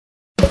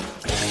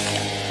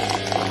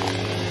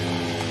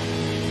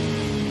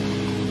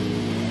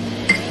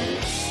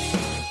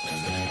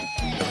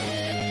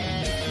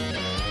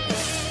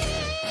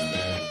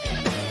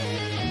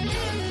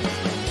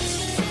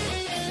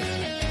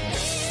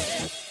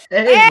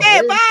Hey,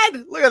 buddy.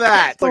 bud! Look at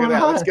that! What's Look at going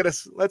that! on?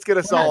 Let's get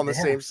us all in the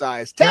Goddamn. same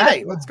size.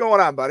 Timmy, what's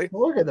going on, buddy?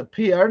 Look at the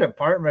PR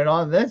department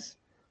on this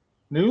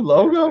new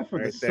logo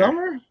for the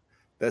summer.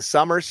 The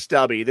Summer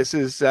Stubby. This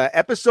is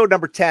episode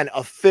number 10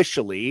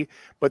 officially,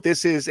 but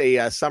this is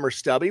a Summer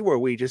Stubby where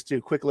we just do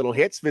quick little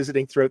hits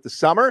visiting throughout the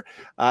summer.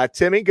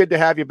 Timmy, good to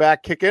have you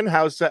back kicking.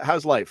 How's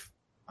life?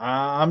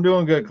 I'm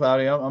doing good,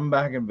 Cloudy. I'm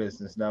back in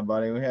business now,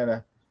 buddy. We had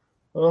a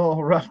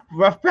little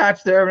rough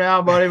patch there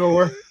now, buddy, but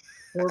we're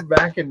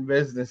back in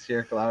business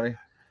here, Cloudy.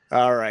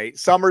 All right.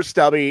 Summer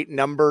Stubby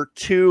number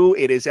 2.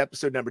 It is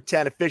episode number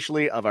 10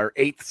 officially of our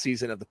 8th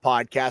season of the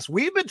podcast.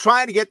 We've been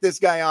trying to get this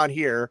guy on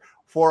here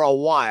for a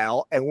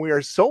while, and we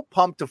are so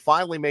pumped to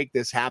finally make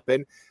this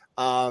happen.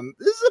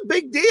 This is a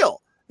big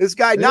deal. This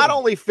guy not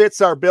only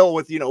fits our bill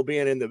with,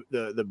 being in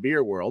the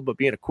beer world, but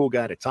being a cool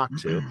guy to talk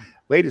to.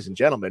 Ladies and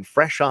gentlemen,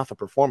 fresh off a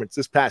performance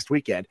this past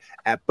weekend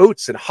at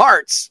Boots and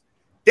Hearts,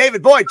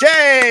 David Boyd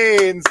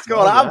Janes. What's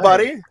going on,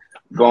 buddy?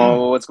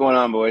 What's going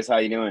on, boys? How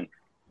you doing?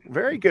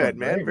 Very good,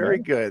 man. Very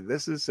good.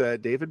 This is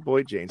David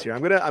Boyd Janes here.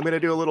 I'm gonna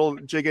do a little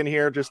jig in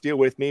here. Just deal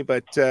with me,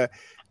 but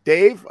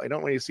Dave, I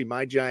don't want you to see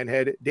my giant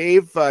head.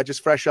 Dave,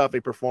 just fresh off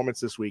a performance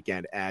this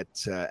weekend at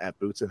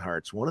Boots and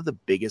Hearts, one of the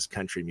biggest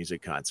country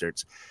music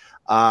concerts,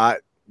 not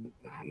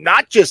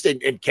just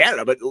in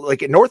Canada, but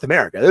like in North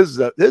America. This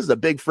is a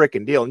big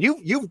freaking deal, and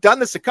you've done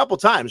this a couple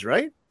times,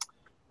 right?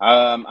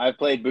 I've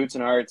played Boots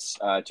and Hearts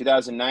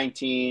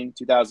 2019,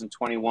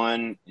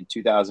 2021, and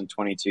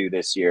 2022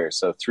 this year.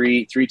 So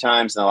three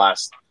times in the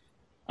last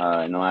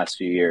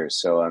few years.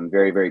 So I'm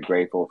very, very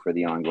grateful for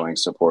the ongoing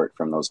support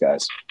from those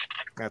guys.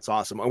 That's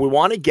awesome. And we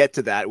want to get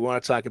to that. We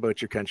want to talk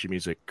about your country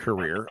music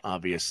career,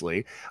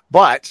 obviously.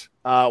 But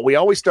we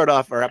always start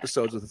off our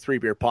episodes with a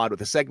 3-beer pod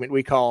with a segment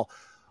we call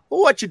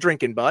What You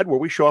Drinking, Bud, where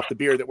we show off the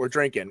beer that we're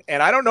drinking.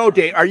 And I don't know,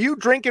 Dave, are you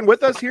drinking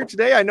with us here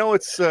today? I know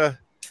it's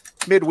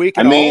midweek.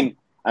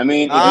 If you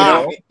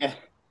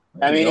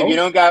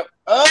don't got,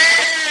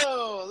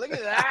 look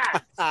at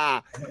that.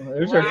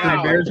 There's our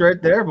 3 beers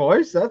right there,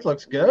 boys. That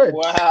looks good.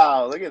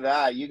 Wow, look at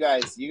that. You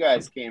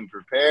guys came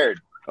prepared.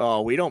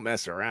 Oh, we don't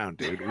mess around,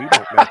 dude. We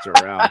don't mess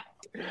around.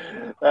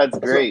 That's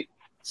great.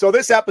 So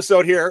this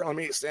episode here, let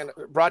me stand,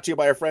 brought to you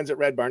by our friends at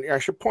Red Barn. I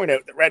should point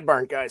out that Red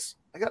Barn, guys.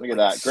 Look at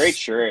that. Great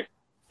shirt.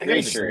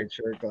 Great shirt.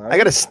 I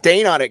got a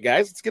stain on it,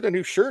 guys. Let's get a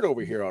new shirt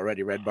over here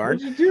already, Red Barn.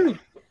 What'd you do?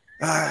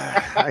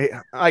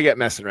 I get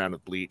messing around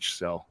with bleach,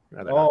 so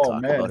I'd rather not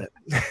talk about it.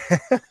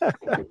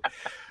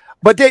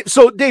 But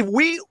Dave,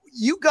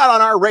 you got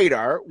on our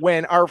radar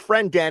when our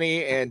friend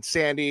Denny and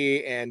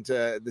Sandy and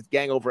the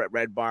gang over at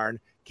Red Barn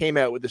came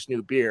out with this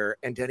new beer,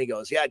 and Denny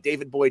goes, "Yeah,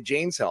 David Boyd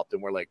Janes helped,"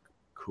 and we're like,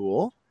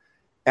 "Cool."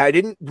 And I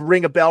didn't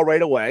ring a bell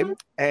right away,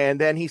 and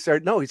then he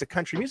started, "No, he's a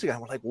country music guy."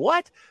 And we're like,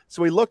 "What?"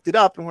 So we looked it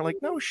up, and we're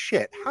like, "No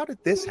shit, how did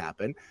this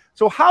happen?"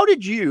 So how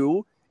did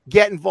you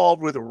get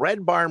involved with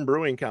Red Barn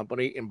Brewing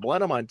Company in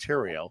Blenheim,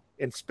 Ontario,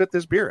 and spit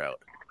this beer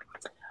out?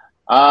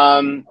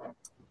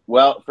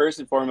 Well, first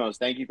and foremost,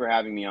 thank you for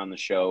having me on the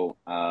show.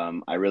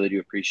 I really do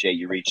appreciate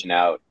you reaching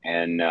out,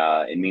 and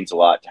it means a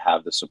lot to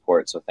have the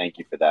support. So thank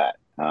you for that.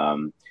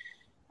 I'm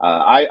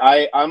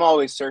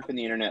always surfing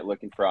the internet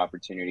looking for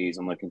opportunities.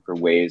 I'm looking for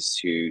ways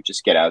to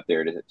just get out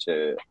there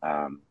to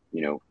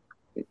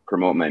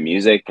promote my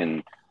music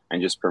and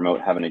just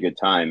promote having a good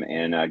time.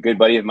 And a good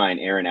buddy of mine,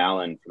 Aaron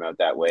Allen from out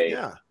that way,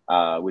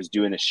 was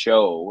doing a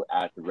show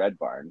at the Red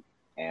Barn,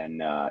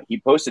 and he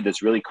posted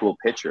this really cool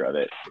picture of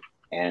it.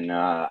 And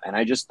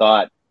I just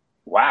thought,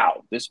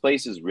 wow, this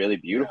place is really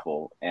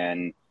beautiful.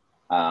 And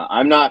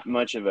I'm not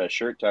much of a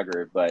shirt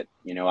tugger, but,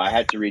 I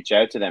had to reach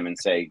out to them and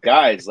say,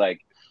 guys,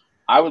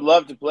 I would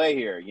love to play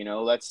here.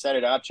 Let's set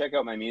it up, check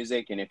out my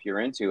music. And if you're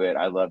into it,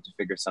 I'd love to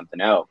figure something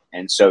out.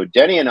 And so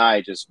Denny and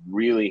I just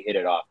really hit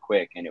it off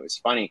quick. And it was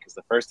funny because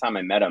the first time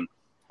I met him,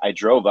 I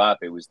drove up.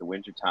 It was the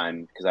winter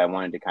time because I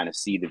wanted to kind of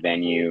see the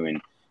venue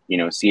and,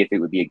 see if it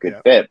would be a good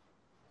fit.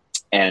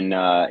 And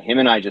him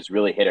and I just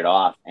really hit it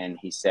off. And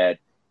he's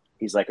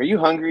like, "Are you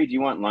hungry? Do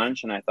you want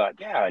lunch?" And I thought,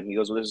 yeah. And he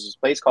goes, "Well, there's this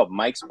place called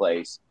Mike's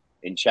Place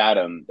in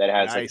Chatham that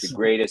has the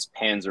greatest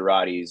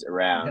Panzerottis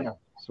around.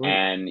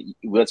 And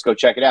let's go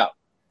check it out."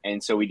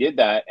 And so we did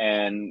that.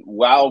 And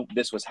while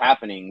this was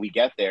happening, we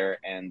get there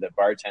and the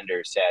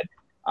bartender said,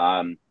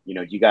 do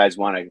you guys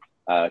want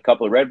a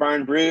couple of Red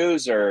Barn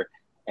brews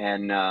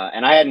and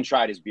I hadn't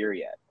tried his beer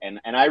yet. And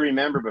I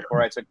remember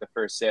before I took the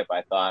first sip,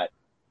 I thought,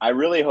 I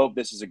really hope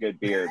this is a good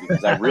beer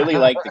because I really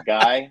like the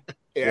guy.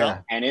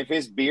 Yeah. And if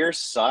his beer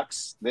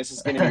sucks, this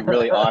is going to be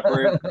really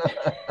awkward.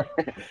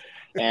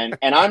 And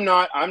I'm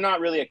not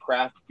really a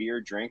craft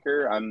beer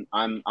drinker.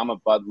 I'm a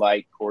Bud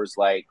Light, Coors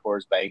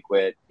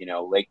Banquet,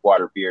 lake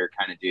water beer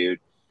kind of dude.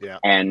 Yeah.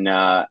 And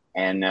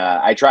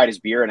I tried his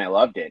beer and I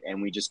loved it.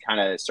 And we just kind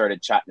of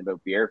started chatting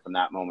about beer from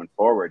that moment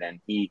forward.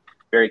 And he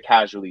very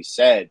casually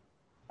said,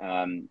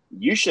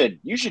 you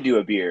should do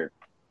a beer.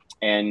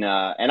 And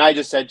I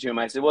just said to him,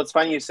 I said, well, it's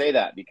funny you say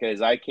that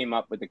because I came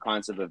up with the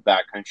concept of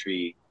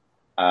backcountry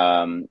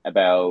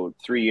about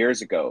 3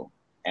 years ago,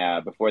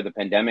 before the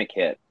pandemic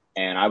hit.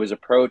 And I was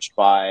approached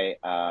by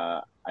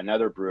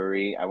another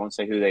brewery. I won't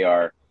say who they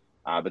are,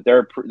 but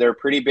they're a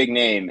pretty big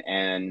name,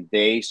 and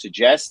they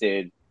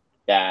suggested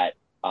that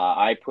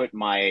I put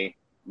my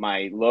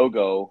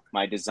logo,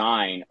 my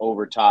design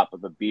over top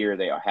of a beer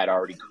they had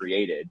already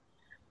created,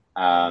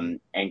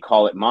 and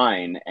call it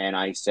mine. And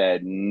I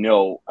said,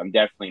 no, I'm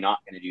definitely not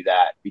going to do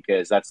that,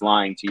 because that's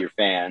lying to your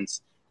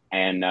fans.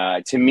 And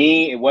to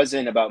me, it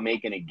wasn't about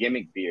making a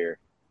gimmick beer.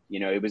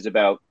 It was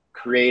about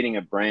creating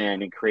a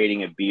brand and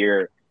creating a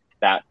beer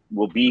that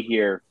will be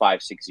here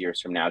 5, 6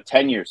 years from now,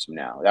 10 years from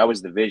now. That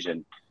was the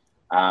vision.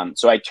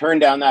 So I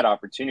turned down that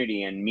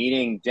opportunity, and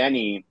meeting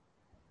Denny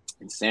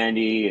and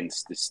Sandy and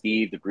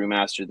Steve, the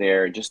brewmaster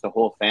there, and just the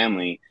whole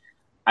family,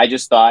 I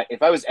just thought,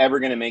 if I was ever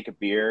going to make a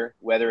beer,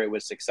 whether it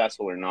was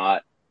successful or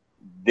not,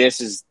 this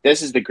is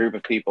the group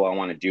of people I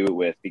want to do it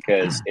with,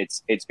 because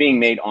it's being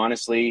made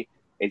honestly.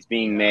 It's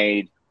being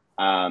made,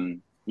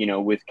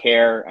 with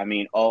care. I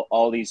mean,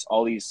 all these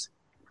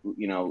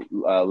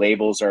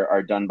labels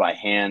are done by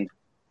hand.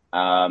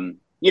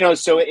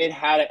 So it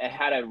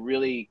had a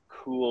really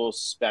cool,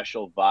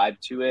 special vibe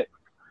to it.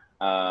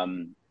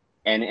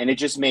 And it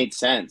just made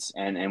sense,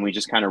 and we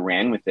just kind of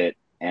ran with it,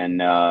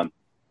 and I'm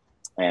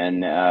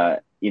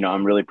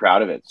really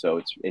proud of it. So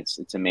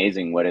it's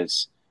amazing what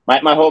is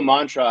my whole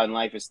mantra in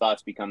life is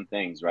thoughts become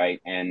things,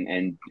 right?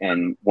 And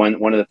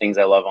one of the things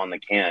I love on the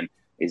can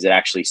is it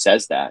actually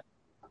says that.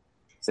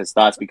 It says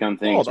thoughts become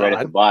things right at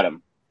the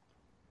bottom,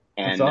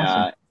 and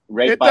awesome.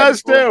 right it by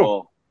does the too.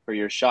 hole for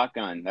your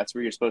shotgun. That's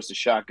where you're supposed to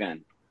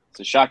shotgun. It's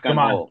a shotgun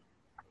hole.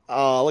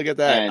 Oh, look at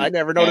that! I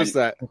never noticed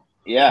that.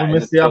 Yeah, we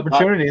missed the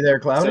opportunity there,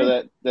 Cloudy.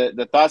 So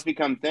the thoughts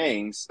become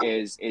things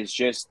is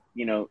just,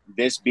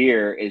 this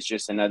beer is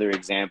just another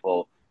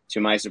example to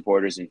my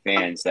supporters and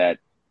fans that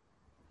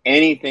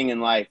anything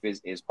in life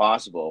is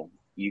possible.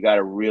 You got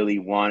to really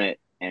want it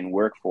and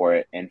work for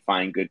it, and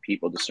find good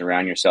people to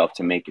surround yourself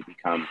to make it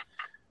become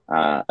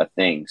a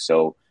thing.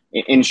 So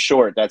in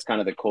short, that's kind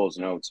of the Cole's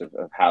Notes of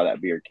how that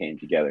beer came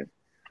together.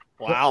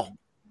 Wow.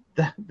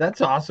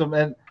 That's awesome.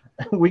 And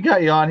we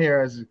got you on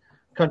here as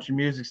country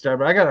music star,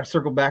 but I got to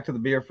circle back to the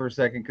beer for a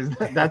second, because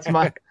that's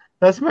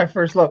my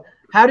first love.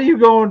 How do you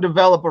go and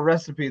develop a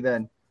recipe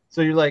then?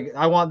 So you're like,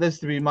 I want this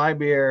to be my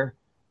beer.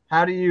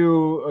 How do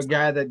you, a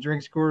guy that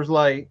drinks Coors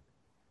Light,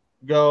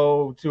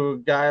 go to a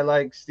guy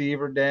like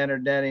Steve or Dan or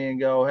Denny and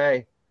go,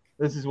 hey,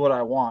 this is what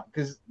I want?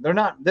 Because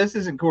this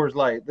isn't Coors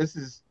Light. This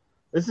is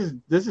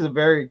a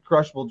very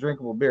crushable,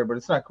 drinkable beer, but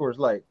it's not Coors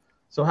Light.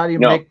 So how do you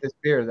make this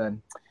beer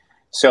then?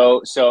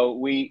 So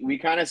we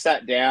kind of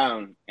sat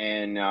down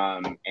and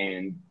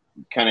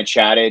kind of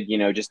chatted,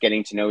 just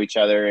getting to know each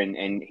other,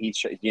 and he's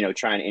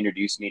trying to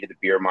introduce me to the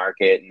beer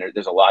market, and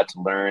there's a lot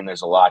to learn,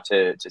 there's a lot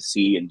to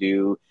see and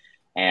do,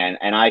 and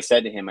I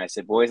said to him, I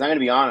said, boys, I'm going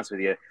to be honest with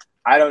you,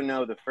 I don't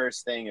know the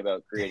first thing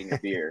about creating a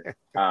beer.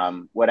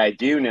 What I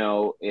do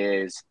know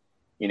is,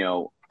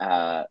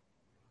 I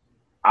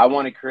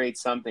want to create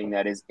something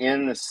that is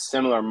in the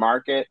similar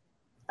market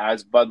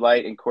as Bud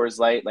Light and Coors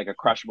Light, like a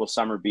crushable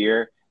summer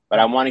beer, but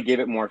I want to give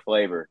it more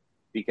flavor,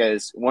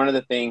 because one of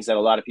the things that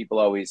a lot of people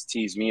always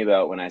tease me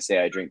about when I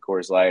say I drink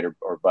Coors Light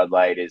or Bud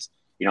Light is,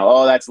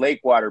 oh, that's lake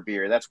water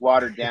beer, that's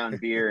watered down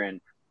beer,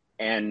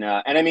 and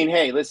I mean,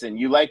 hey, listen,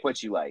 you like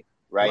what you like,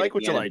 right? You like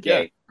what you like,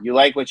 yeah. You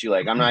like what you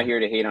like. I'm not here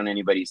to hate on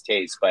anybody's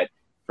taste, but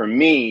for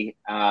me,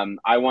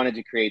 I wanted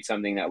to create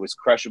something that was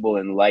crushable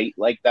and light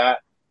like that.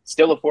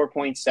 Still a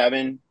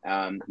 4.7,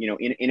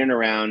 in and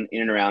around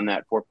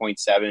that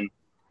 4.7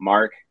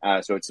 mark.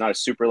 So it's not a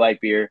super light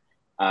beer.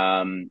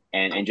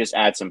 And just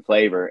add some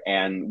flavor.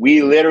 And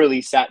we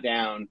literally sat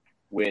down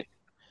with,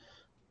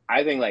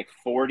 I think, like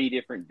 40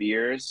 different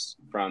beers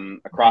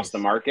from across the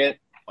market.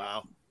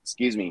 Wow.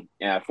 Excuse me.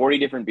 40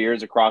 different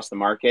beers across the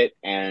market.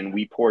 And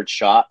we poured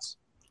shots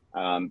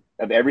of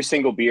every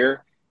single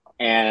beer.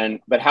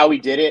 But how we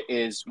did it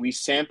is we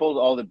sampled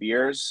all the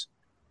beers,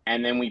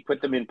 and then we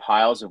put them in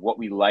piles of what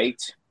we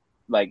liked,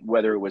 like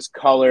whether it was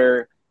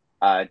color,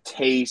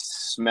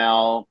 taste,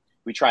 smell.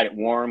 We tried it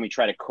warm, we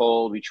tried it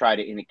cold, we tried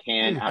it in a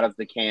can, out of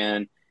the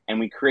can, and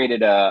we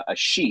created a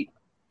sheet.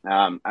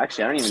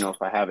 Actually, I don't even know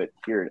if I have it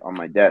here on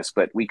my desk,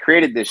 but we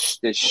created this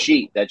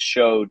sheet that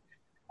showed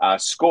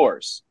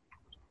scores.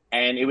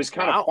 And it was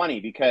kind of funny,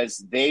 because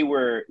they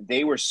were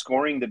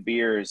scoring the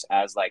beers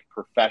as like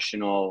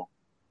professional,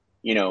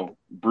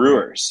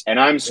 brewers, and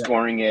I'm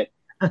scoring it,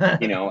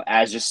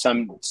 as just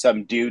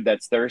some dude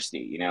that's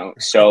thirsty,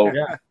 So,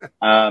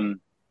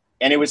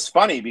 and it was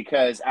funny,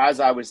 because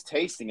as I was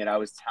tasting it, I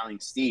was telling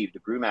Steve, the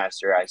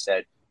brewmaster, I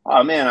said,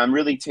 "Oh man, I'm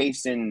really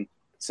tasting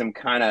some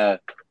kind of,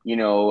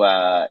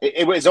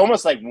 it was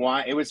almost like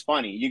wine." It was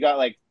funny. You got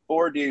like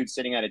 4 dudes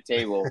sitting at a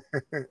table,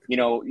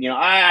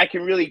 I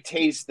can really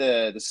taste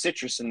the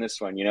citrus in this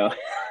one, Yeah.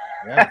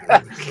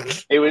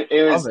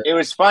 It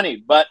was funny,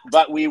 but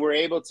we were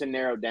able to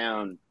narrow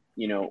down,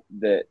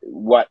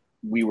 what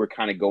we were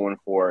kind of going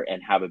for,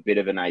 and have a bit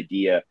of an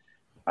idea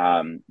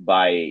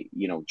by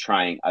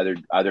trying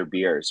other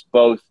beers,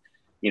 both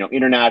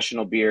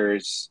international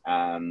beers,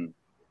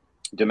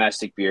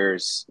 domestic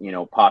beers,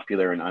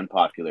 popular and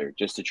unpopular,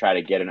 just to try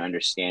to get an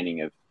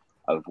understanding of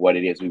of what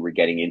it is we were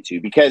getting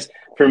into. Because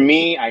for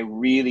me, I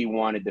really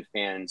wanted the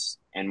fans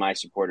and my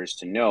supporters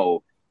to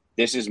know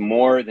this is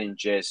more than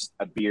just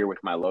a beer with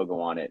my logo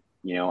on it.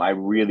 You know, I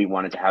really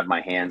wanted to have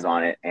my hands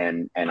on it.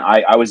 And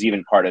I was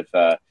even part of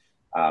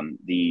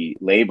the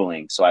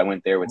labeling. So I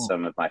went there with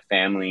some of my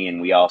family,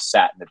 and we all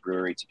sat in the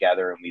brewery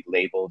together, and we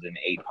labeled and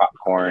ate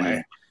popcorn.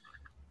 And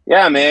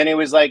yeah, man, it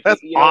was like,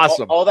 that's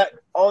awesome. All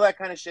that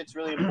kind of shit's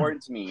really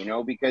important to me, you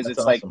know, because that's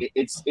awesome. Like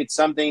it's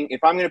something.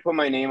 If I'm going to put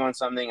my name on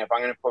something, if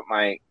I'm going to put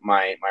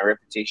my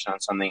reputation on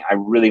something, I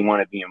really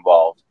want to be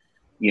involved.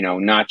 You know,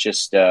 not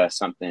just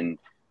something,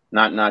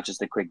 not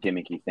just a quick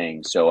gimmicky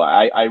thing. So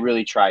I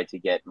really tried to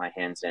get my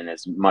hands in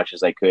as much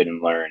as I could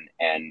and learn,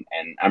 and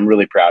I'm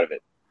really proud of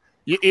it.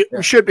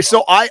 It should be.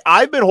 So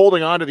I've been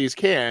holding on to these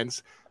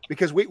cans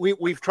because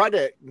we've tried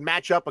to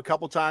match up a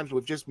couple times.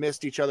 We've just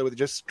missed each other with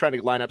just trying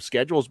to line up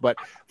schedules, but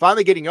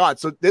finally getting on.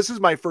 So this is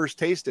my first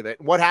taste of it.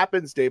 What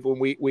happens, Dave,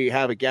 when we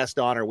have a guest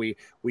on, or we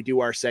do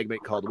our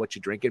segment called "What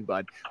You Drinking,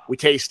 Bud"? We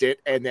taste it,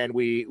 and then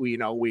we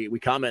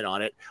comment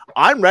on it.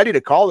 I'm ready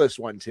to call this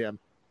one, Tim,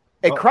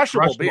 a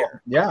crushable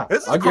beer. Yeah,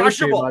 this is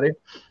crushable.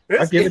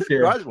 I'll give it to you.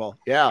 Crushable.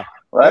 Yeah,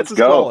 let's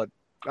go.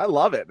 I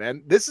love it,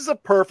 man. This is a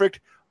perfect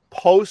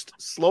post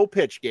slow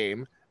pitch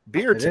game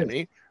beer,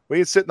 Timmy. We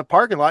can sit in the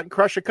parking lot and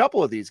crush a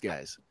couple of these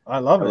guys. I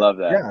love it. I love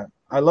that. Yeah,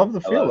 I love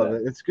the feel of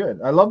it. It's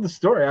good. I love the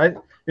story.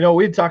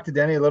 We talked to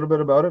Denny a little bit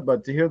about it,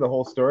 but to hear the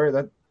whole story,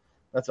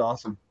 that's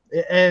awesome.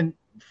 And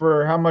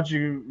for how much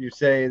you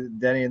say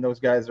Denny and those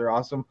guys are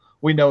awesome,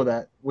 we know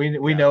that. We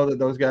know that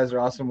those guys are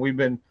awesome. We've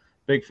been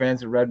big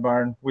fans of Red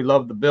Barn. We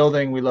love the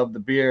building. We love the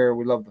beer.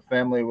 We love the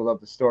family. We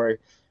love the story.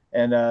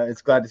 And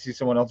it's glad to see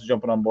someone else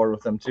jumping on board with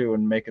them too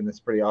and making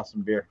this pretty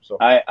awesome beer. So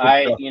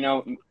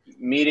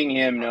meeting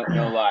him,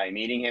 no lie,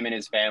 meeting him and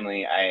his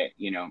family,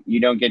 you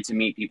don't get to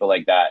meet people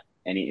like that,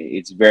 and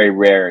it's very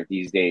rare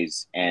these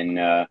days.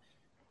 And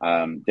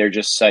they're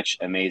just such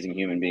amazing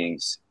human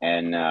beings.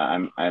 And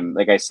I'm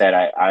like I said,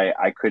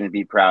 I couldn't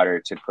be prouder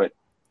to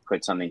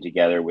put something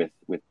together with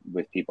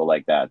people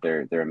like that.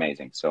 They're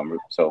amazing. So I'm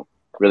so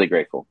really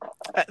grateful.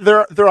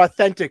 They're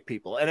authentic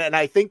people, and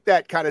I think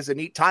that kind of is a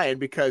neat tie-in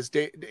because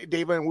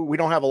Dave, we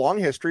don't have a long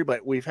history,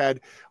 but we've had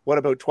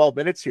about 12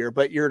 minutes here.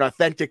 But you're an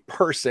authentic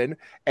person,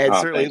 and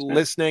certainly thanks,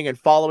 listening and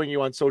following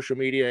you on social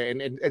media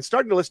and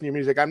starting to listen to your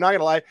music. I'm not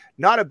gonna lie,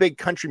 not a big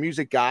country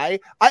music guy.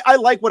 I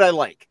like what I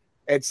like,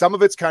 and some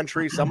of it's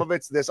country, some of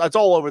it's this. It's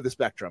all over the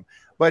spectrum.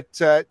 But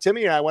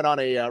Timmy and I went on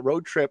a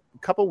road trip a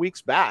couple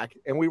weeks back,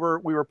 and we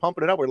were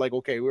pumping it up. We're like,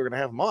 okay, we're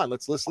gonna have him on.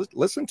 Let's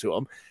listen to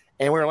him.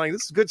 And we were like,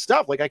 this is good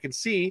stuff. Like, I can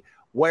see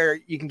where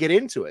you can get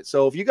into it.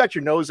 So if you got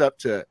your nose up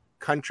to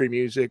country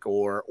music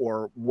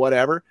or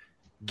whatever,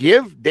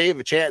 give Dave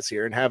a chance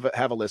here and have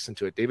a listen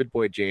to it.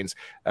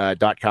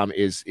 DavidBoydJanes.com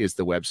is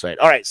the website.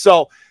 All right.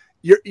 So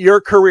your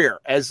career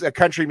as a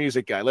country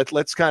music guy,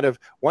 let's kind of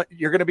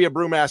you're going to be a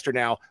brewmaster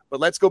now, but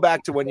let's go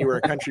back to when you were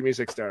a country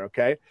music star.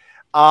 Okay.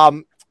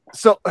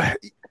 So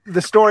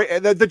the story,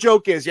 the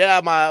joke is,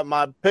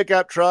 my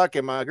pickup truck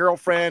and my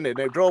girlfriend, and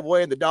they drove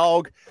away and the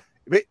dog.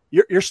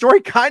 Your story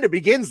kind of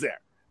begins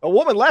there. A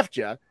woman left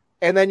you,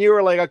 and then you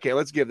were like, okay,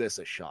 let's give this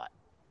a shot.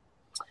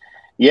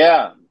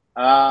 Yeah.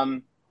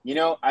 I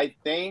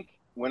think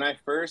when I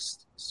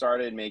first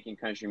started making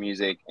country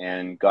music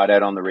and got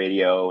out on the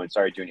radio and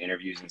started doing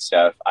interviews and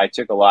stuff, I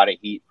took a lot of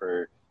heat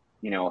for,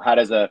 how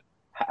does a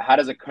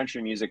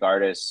country music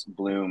artist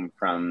bloom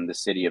from the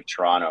city of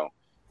Toronto?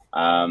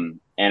 And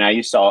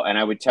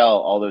I would tell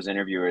all those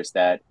interviewers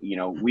that,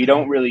 we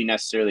don't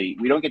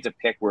get to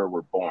pick where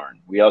we're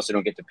born. We also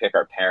don't get to pick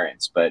our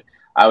parents, but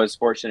I was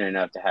fortunate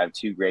enough to have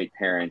two great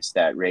parents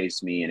that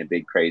raised me in a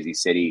big, crazy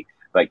city,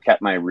 but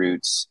kept my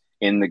roots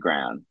in the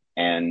ground.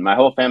 And my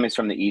whole family's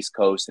from the East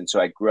Coast. And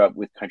so I grew up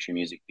with country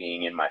music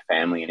being in my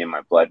family and in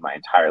my blood my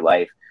entire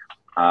life.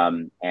 I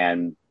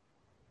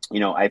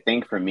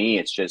think for me,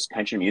 it's just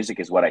country music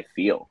is what I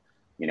feel,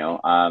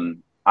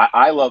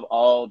 I love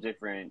all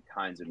different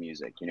kinds of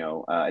music,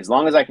 as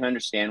long as I can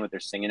understand what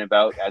they're singing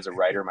about as a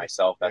writer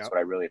myself, that's what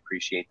I really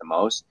appreciate the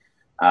most.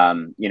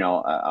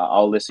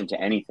 I'll listen to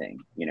anything,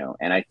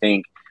 and I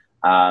think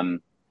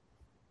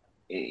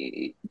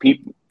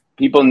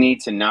people need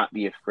to not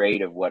be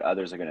afraid of what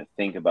others are going to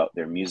think about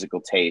their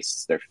musical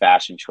tastes, their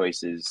fashion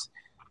choices,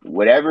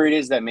 whatever it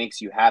is that makes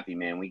you happy,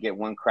 man. We get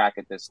one crack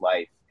at this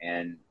life,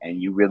 and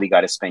you really got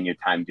to spend your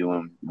time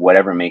doing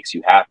whatever makes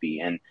you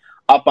happy. And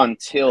up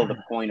until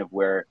the point of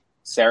where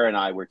Sarah and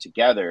I were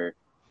together,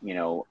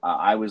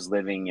 I was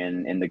living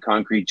in the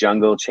concrete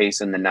jungle,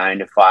 chasing the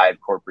 9-to-5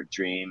 corporate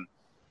dream.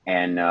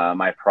 And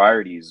my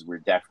priorities were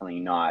definitely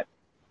not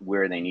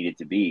where they needed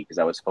to be because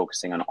I was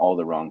focusing on all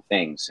the wrong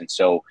things. And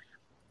so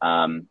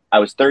I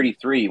was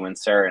 33 when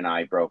Sarah and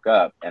I broke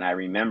up. And I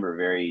remember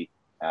very,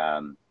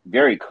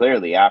 very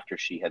clearly after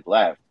she had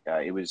left,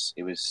 it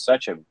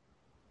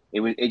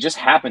just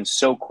happened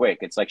so quick.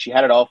 It's like she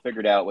had it all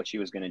figured out what she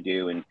was going to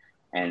do.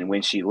 And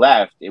when she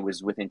left, it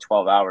was within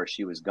 12 hours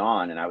she was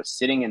gone. And I was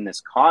sitting in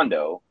this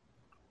condo.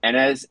 And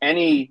as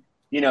any,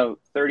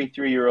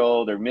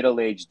 33-year-old or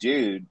middle-aged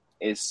dude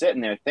is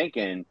sitting there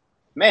thinking,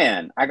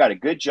 man, I got a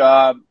good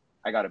job.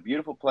 I got a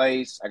beautiful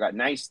place. I got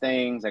nice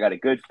things. I got a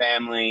good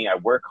family. I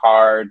work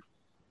hard.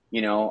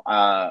 You know,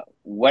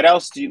 what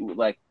else do you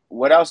like?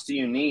 What else do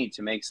you need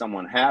to make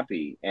someone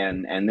happy?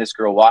 And this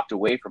girl walked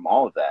away from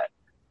all of that.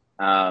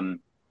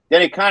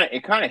 Then it kind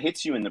of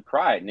hits you in the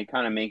pride, and it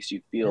kind of makes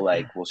you feel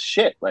like, well,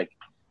 shit, like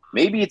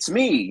maybe it's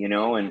me, you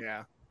know,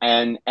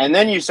 and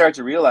then you start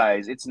to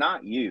realize it's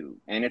not you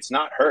and it's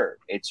not her.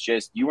 It's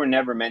just you were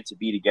never meant to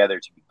be together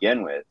to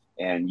begin with,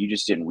 and you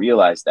just didn't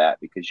realize that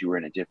because you were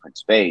in a different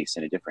space,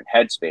 in a different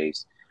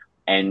headspace.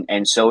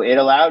 And so it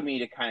allowed me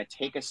to kind of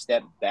take a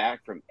step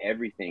back from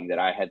everything that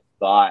I had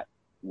thought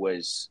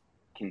was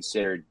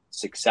considered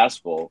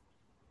successful,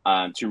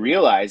 to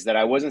realize that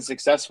I wasn't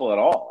successful at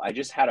all. I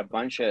just had a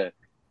bunch of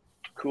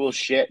cool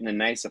shit in a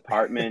nice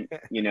apartment,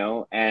 you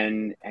know,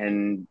 and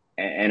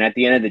at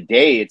the end of the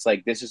day, it's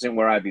like, this isn't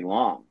where I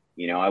belong.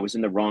 You know, I was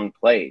in the wrong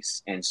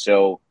place. And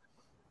so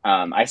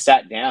I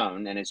sat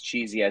down, and as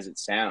cheesy as it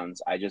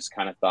sounds, I just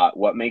kind of thought,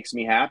 what makes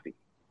me happy?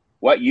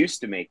 What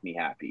used to make me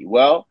happy?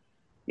 Well,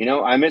 you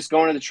know, I miss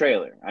going to the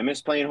trailer. I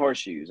miss playing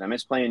horseshoes. I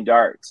miss playing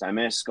darts. I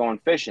miss going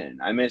fishing.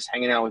 I miss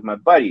hanging out with my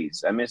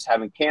buddies. I miss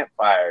having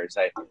campfires.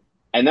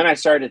 And then I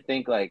started to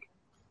think like,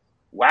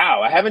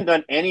 wow, I haven't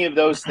done any of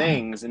those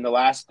things in the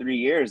last 3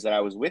 years that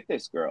I was with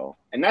this girl.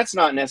 And that's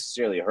not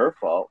necessarily her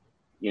fault.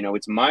 You know,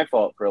 it's my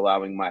fault for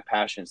allowing my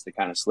passions to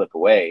kind of slip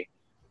away.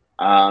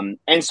 And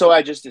so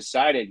I just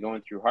decided,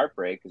 going through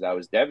heartbreak, because I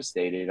was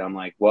devastated, I'm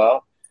like,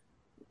 well,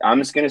 I'm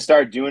just going to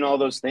start doing all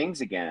those things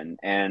again.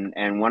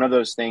 And one of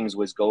those things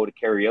was go to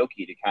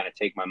karaoke to kind of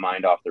take my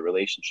mind off the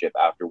relationship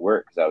after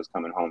work, because I was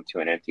coming home to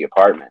an empty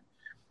apartment.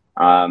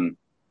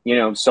 You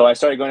know, so I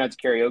started going out to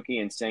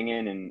karaoke and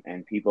singing,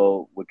 and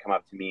people would come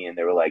up to me and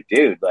they were like,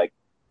 dude, like,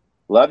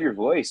 love your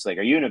voice. Like,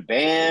 are you in a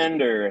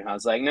band? And I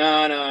was like, no,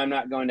 I'm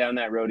not going down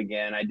that road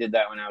again. I did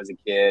that when I was a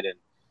kid. And,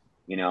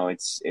 you know,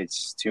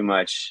 it's too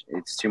much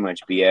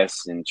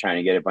BS and trying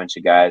to get a bunch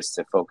of guys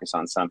to focus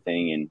on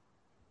something. And,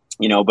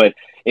 you know, but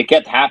it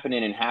kept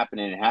happening and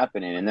happening and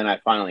happening. And then I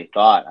finally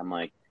thought, I'm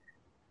like,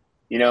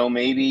 you know,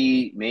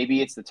 maybe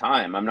it's the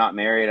time. I'm not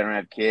married. I don't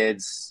have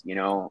kids, you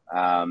know.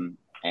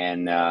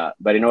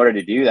 But in order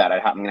to do that,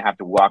 I'm going to have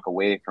to walk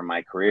away from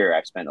my career.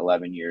 I've spent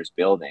 11 years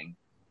building.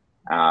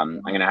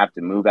 I'm going to have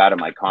to move out of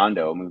my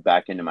condo, move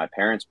back into my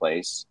parents'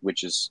 place,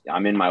 which is,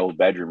 I'm in my old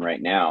bedroom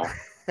right now.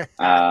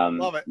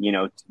 Love it. You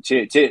know,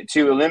 to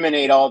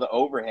eliminate all the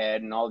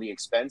overhead and all the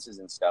expenses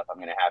and stuff I'm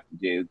going to have to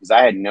do, because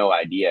I had no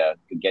idea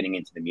getting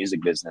into the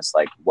music business,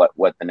 like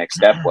what the next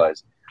step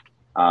was.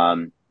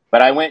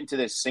 But I went to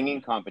this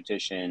singing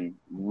competition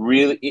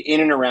really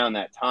in and around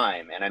that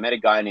time. And I met a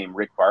guy named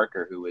Rick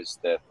Barker, who was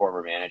the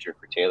former manager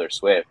for Taylor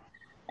Swift.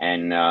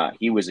 And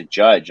he was a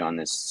judge on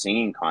this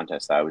singing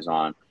contest I was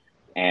on.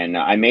 And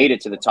I made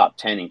it to the top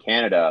 10 in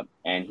Canada.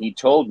 And he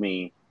told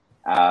me,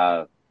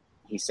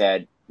 he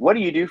said, what do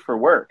you do for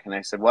work? And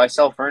I said, well, I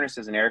sell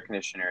furnaces and air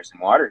conditioners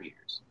and water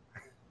heaters.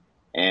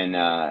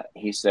 And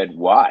he said,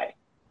 why?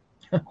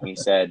 He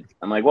said,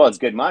 I'm like, well, it's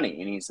good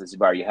money. And he says,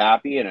 are you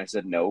happy? And I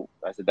said, no.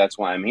 I said, that's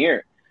why I'm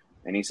here.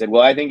 And he said,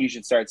 well, I think you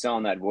should start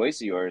selling that voice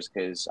of yours,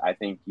 because I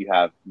think you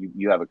have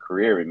a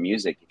career in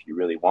music if you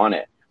really want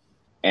it.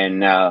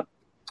 And I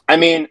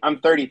mean, I'm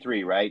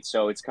 33, right?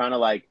 So it's kind of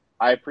like,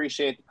 I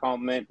appreciate the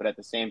compliment, but at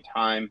the same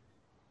time,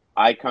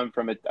 I come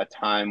from a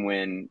time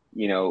when,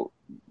 you know,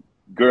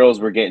 girls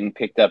were getting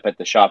picked up at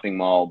the shopping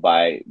mall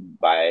by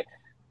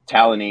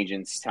talent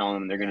agents telling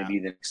them they're going to be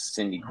the next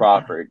Cindy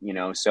Crawford, you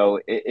know. So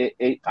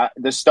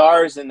the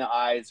stars in the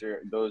eyes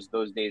are those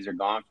days are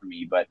gone for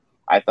me. But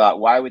I thought,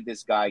 why would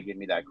this guy give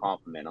me that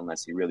compliment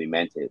unless he really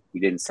meant it? He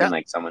didn't seem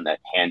like someone that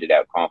handed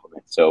out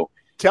compliments. So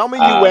tell me,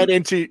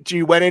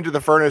 you went into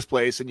the furnace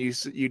place and you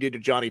did a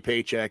Johnny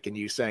Paycheck and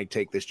you sang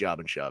 "Take This Job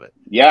and Shove It."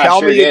 Yeah,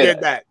 tell sure me did. You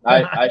did that.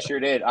 I sure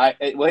did.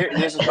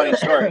 This is a funny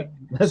story.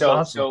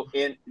 Awesome.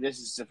 This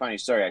is a funny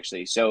story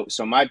actually. So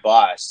my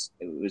boss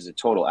was a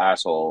total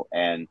asshole,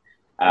 and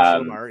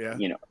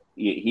you know,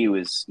 he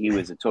was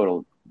a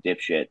total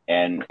dipshit,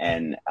 and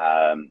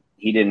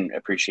he didn't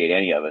appreciate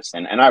any of us,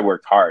 and I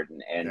worked hard,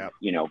 and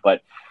you know,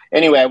 but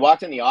anyway, I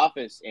walked in the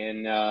office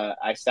and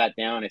I sat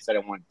down. I said I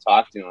wanted to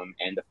talk to him,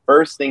 and the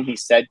first thing he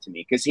said to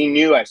me, because he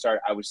knew I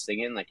was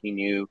singing, like he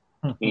knew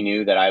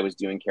that I was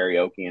doing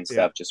karaoke and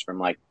stuff just from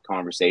like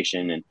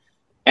conversation,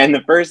 and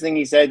the first thing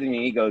he said to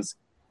me, he goes,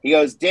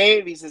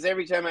 Dave, he says,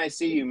 every time I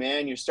see you,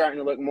 man, you're starting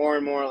to look more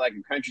and more like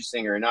a country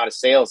singer and not a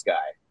sales guy.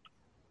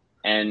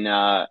 And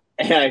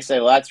I say,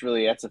 well,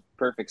 that's a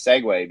perfect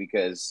segue,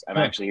 because I'm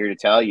actually here to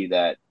tell you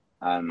that,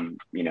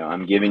 you know,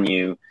 I'm giving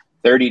you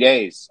 30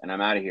 days and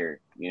I'm out of here.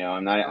 You know,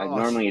 I'm not,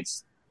 normally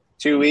it's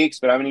 2 weeks,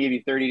 but I'm going to give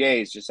you 30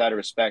 days just out of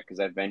respect, because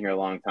I've been here a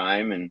long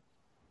time. And,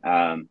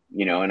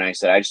 you know, and I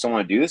said, I just don't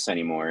want to do this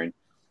anymore.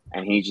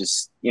 And he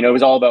just, you know, it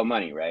was all about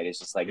money, right? It's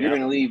just like, you're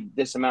going to leave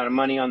this amount of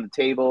money on the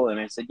table. And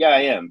I said, yeah,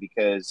 I am,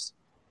 because,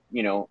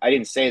 you know, I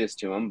didn't say this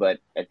to him, but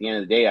at the end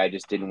of the day, I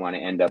just didn't want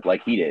to end up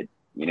like he did,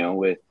 you know,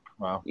 with,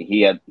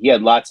 he had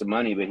lots of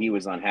money, but he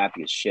was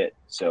unhappy as shit.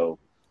 So,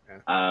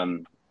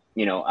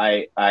 you know,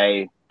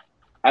 I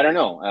I don't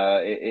know.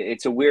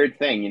 It's a weird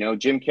thing, you know.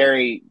 Jim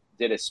Carrey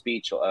did a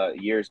speech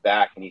years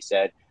back, and he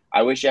said,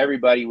 "I wish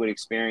everybody would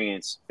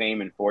experience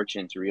fame and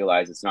fortune to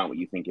realize it's not what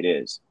you think it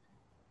is."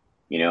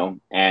 You know,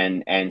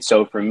 and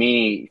so for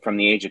me, from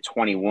the age of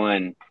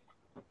 21,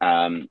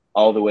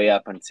 all the way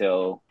up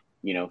until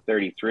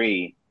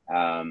 33,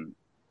 I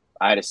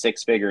had a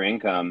 6-figure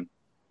income,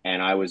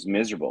 and I was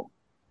miserable.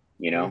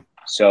 You know,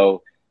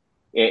 so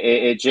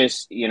it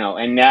just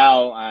and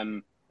now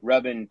I'm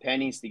rubbing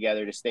pennies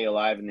together to stay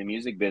alive in the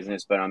music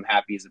business, but I'm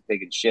happy as a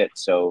pig in shit.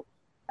 So,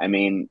 I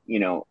mean,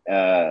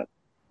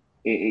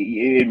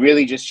 it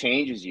really just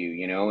changes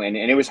you, and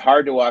it was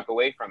hard to walk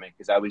away from it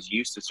because I was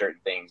used to certain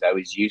things. I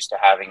was used to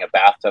having a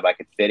bathtub I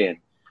could fit in,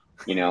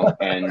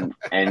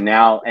 and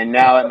now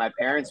at my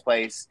parents'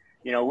 place,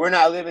 we're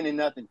not living in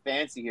nothing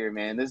fancy here,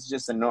 man. This is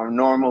just a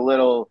normal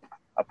little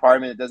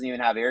apartment that doesn't even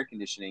have air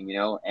conditioning,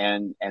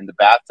 and the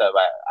bathtub,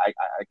 I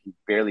can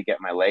barely get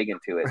my leg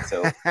into it.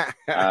 So,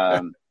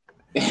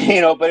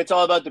 but it's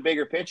all about the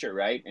bigger picture,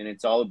 right? And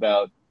it's all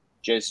about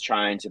just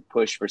trying to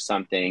push for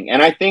something.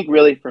 And I think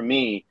really for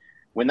me,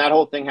 when that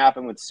whole thing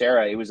happened with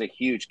Sarah, it was a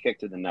huge kick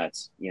to the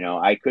nuts.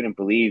 I couldn't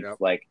believe,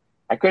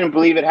 I couldn't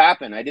believe it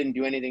happened. I didn't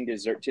do anything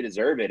to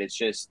deserve it. It's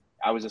just,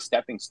 I was a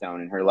stepping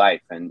stone in her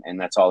life, and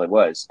that's all it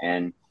was.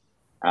 And,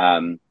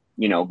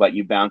 but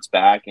you bounce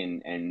back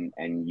and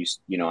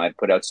I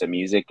put out some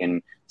music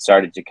and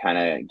started to kind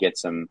of get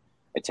some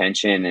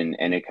attention,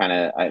 and it kind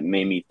of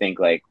made me think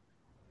like,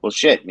 well,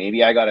 shit,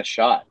 maybe I got a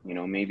shot,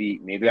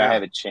 maybe I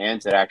have a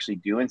chance at actually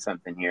doing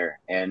something here.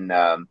 And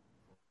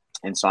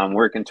so I'm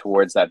working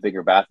towards that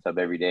bigger bathtub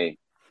every day.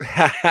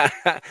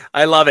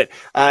 I love it.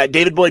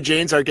 David Boyd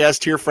Jane's our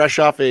guest here, fresh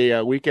off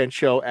a weekend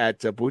show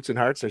at Boots and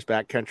Hearts. There's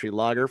Backcountry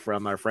Lager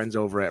from our friends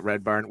over at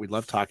Red Barn. We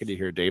love talking to you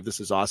here, Dave.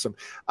 This is awesome.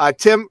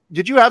 Tim,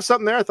 did you have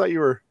something there? I thought you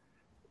were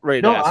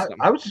ready to ask something.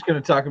 I was just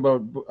going to talk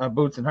about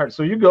Boots and Hearts.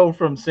 So you go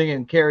from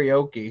singing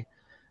karaoke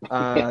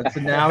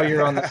to now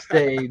you're on the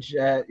stage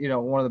at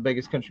one of the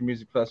biggest country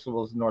music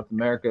festivals in North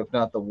America, if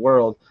not the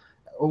world.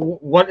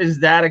 What is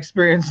that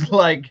experience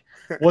like?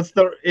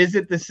 Is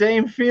it the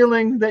same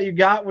feeling that you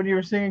got when you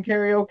were singing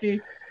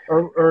karaoke,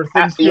 or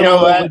things feel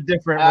a little bit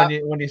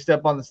different when you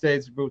step on the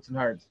stage with Boots and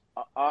Hearts?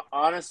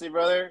 Honestly,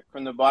 brother,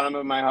 from the bottom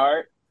of my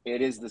heart,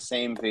 it is the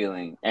same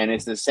feeling, and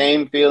it's the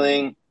same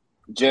feeling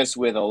just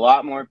with a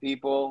lot more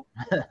people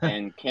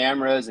and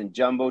cameras and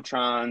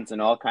jumbotrons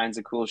and all kinds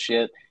of cool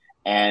shit.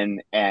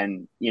 And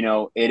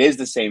it is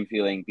the same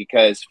feeling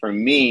because for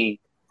me,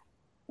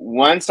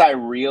 once I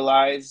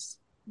realized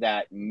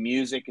that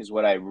music is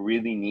what I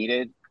really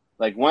needed,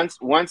 like once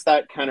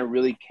that kind of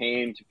really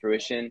came to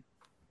fruition,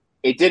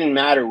 it didn't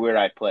matter where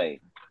I played.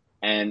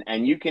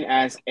 And you can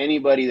ask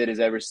anybody that has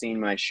ever seen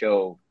my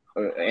show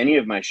or any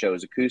of my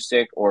shows,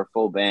 acoustic or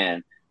full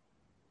band.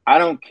 I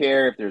don't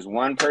care if there's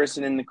one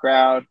person in the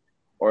crowd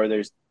or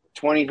there's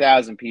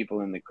 20,000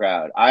 people in the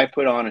crowd. I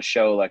put on a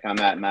show like I'm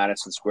at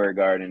Madison Square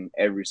Garden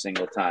every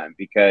single time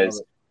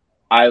because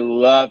I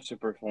love to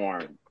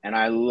perform and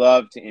I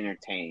love to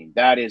entertain.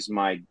 That is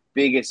my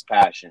biggest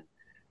passion.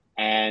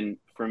 And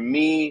for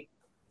me,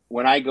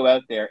 when I go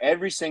out there,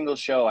 every single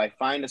show, I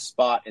find a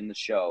spot in the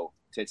show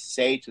to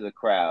say to the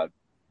crowd,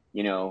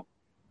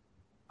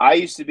 I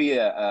used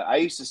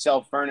to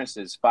sell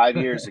furnaces 5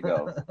 years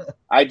ago.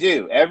 I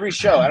do every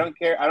show. I don't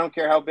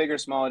care how big or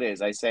small it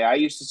is. I say, I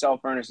used to sell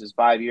furnaces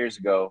 5 years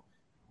ago,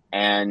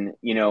 and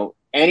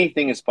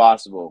anything is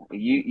possible.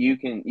 You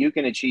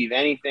can achieve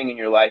anything in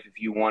your life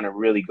if you want to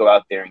really go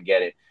out there and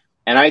get it.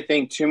 And I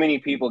think too many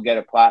people get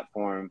a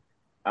platform,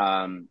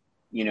 and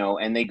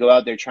they go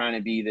out there trying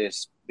to be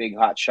this big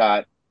hot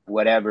shot,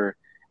 whatever.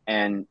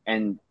 And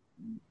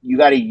you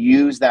got to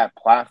use that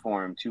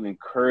platform to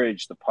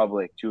encourage the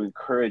public, to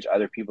encourage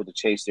other people to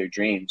chase their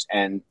dreams.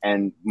 And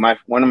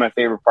one of my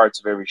favorite parts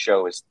of every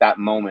show is that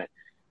moment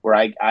where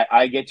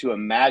I get to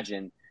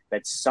imagine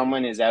that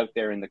someone is out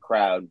there in the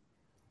crowd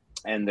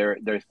and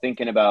they're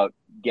thinking about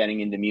getting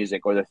into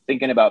music, or they're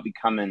thinking about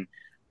becoming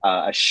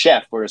a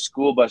chef or a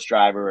school bus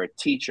driver or a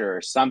teacher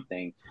or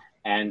something.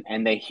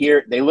 And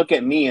they look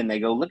at me and they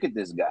go, look at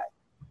this guy.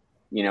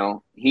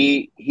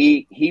 He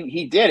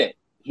did it.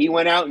 He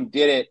went out and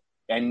did it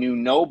and knew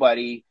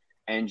nobody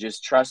and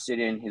just trusted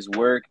in his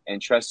work and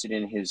trusted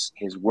in his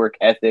work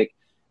ethic.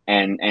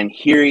 And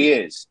here he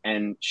is.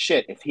 And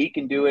shit, if he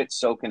can do it,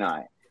 so can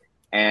I.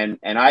 And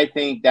I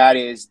think that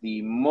is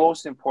the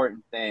most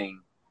important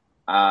thing.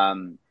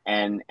 And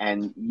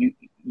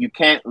you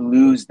can't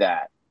lose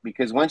that,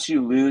 because once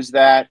you lose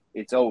that,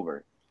 it's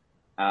over.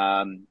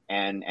 And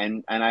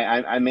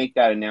I make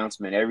that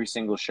announcement every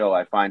single show.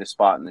 I find a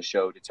spot in the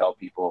show to tell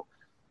people,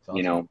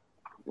 awesome.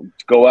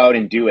 Go out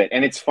and do it.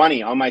 And it's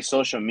funny, on my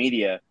social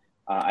media,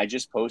 I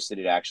just posted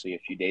it actually a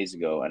few days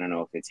ago. I don't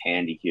know if it's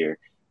handy here,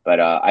 but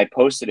I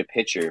posted a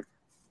picture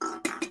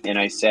and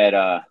I said,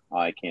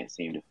 I can't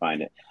seem to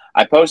find it.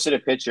 I posted a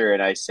picture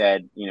and I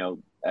said,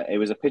 it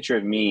was a picture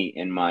of me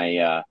in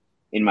my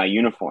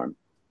uniform,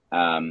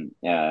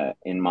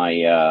 in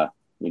my,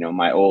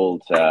 my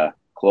old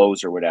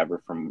clothes or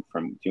whatever from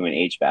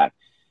doing HVAC.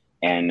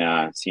 and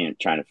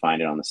trying to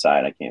find it on the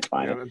side. I can't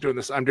find it. I'm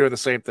doing the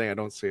same thing. I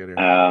don't see it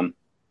here.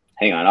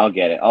 Hang on, I'll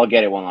get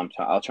it while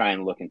I'll try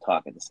and look and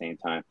talk at the same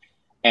time.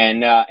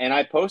 And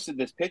I posted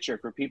this picture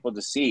for people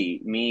to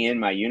see me in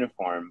my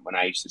uniform when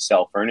I used to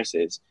sell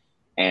furnaces,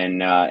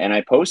 and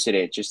I posted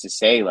it just to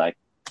say, like,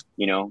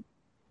 you know,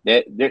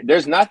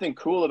 there's nothing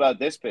cool about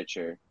this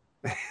picture.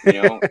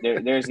 You know,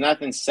 there's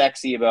nothing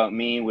sexy about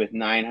me with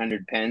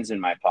 900 pens in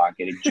my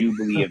pocket, a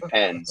jubilee of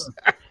pens.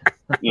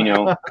 You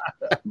know,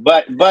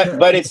 but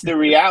it's the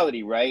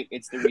reality, right?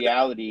 It's the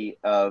reality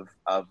of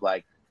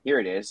like, here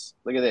it is.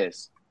 Look at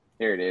this.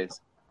 Here it is.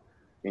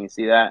 Can you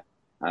see that?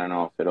 I don't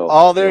know if it'll.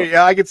 Oh, there.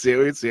 Yeah, I can see it.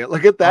 We can see it.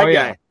 Look at that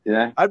guy.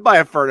 Yeah. I'd buy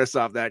a furnace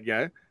off that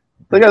guy.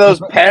 Look at those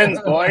pens,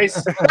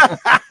 boys.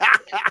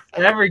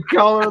 Every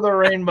color of the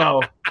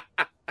rainbow.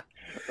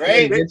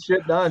 Right? Get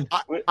shit done.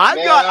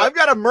 I've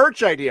got a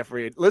merch idea for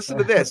you. Listen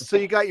to this. So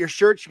you got your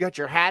shirts, you got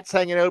your hats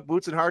hanging out,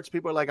 Boots and Hearts.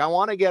 People are like, I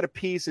want to get a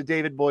piece of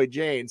David Boyd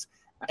Janes.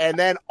 And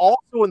then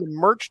also in the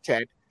merch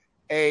tent,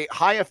 a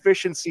high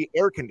efficiency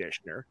air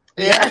conditioner.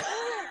 Yeah.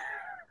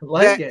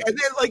 Like it. And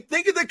then, like,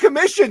 think of the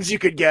commissions you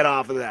could get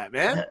off of that,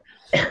 man.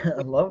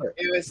 I love it.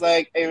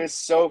 It was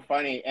so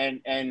funny.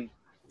 And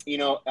you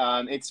know,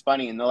 it's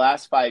funny. In the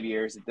last 5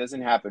 years, it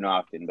doesn't happen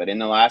often, but in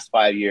the last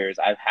 5 years,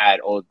 I've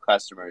had old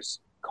customers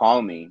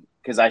call me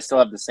because I still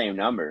have the same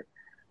number.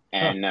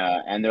 And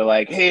they're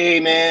like, hey,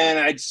 man,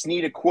 I just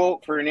need a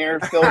quote for an air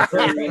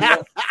filter. You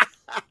know?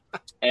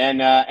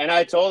 And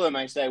I told them,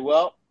 I said,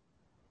 well,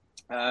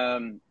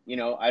 you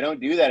know, I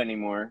don't do that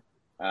anymore.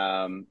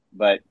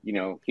 But you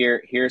know,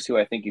 here's who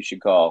I think you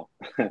should call.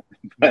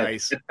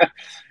 Nice.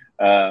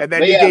 And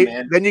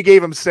then you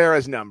gave him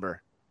Sarah's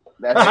number.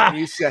 That's what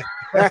you said.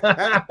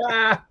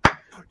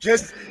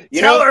 Just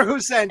tell her who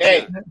sent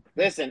you.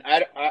 Listen,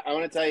 I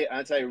want to tell you.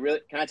 I'll tell you really.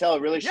 Can I tell a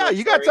really short story? Yeah,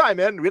 you got time,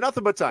 man. We're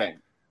nothing but time. Okay.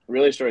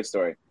 Really short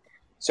story.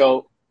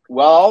 So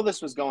while all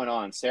this was going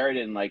on, Sarah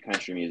didn't like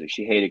country music.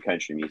 She hated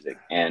country music.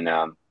 And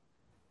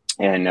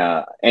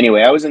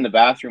anyway, I was in the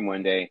bathroom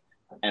one day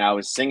and I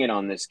was singing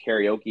on this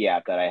karaoke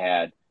app that I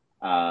had.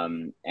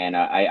 And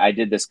I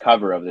did this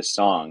cover of this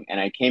song,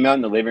 and I came out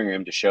in the living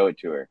room to show it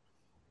to her.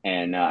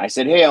 And I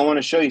said, hey, I want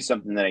to show you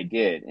something that I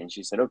did. And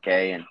she said,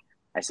 okay. And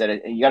I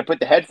said, you got to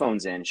put the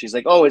headphones in. She's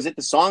like, oh, is it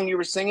the song you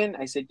were singing?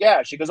 I said,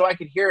 yeah. She goes, oh, I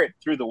could hear it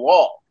through the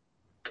wall.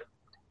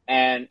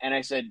 And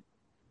I said,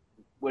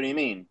 what do you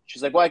mean?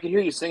 She's like, well, I could hear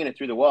you singing it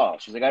through the wall.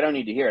 She's like, I don't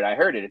need to hear it. I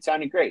heard it. It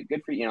sounded great.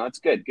 Good for you. You know, it's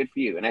good. Good for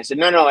you. And I said,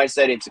 no. I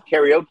said, it's a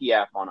karaoke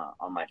app on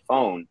my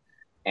phone.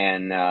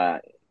 And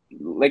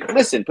like,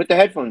 listen, put the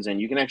headphones in.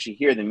 You can actually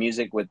hear the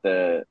music with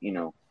the, you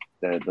know,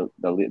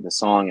 the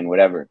song and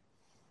whatever.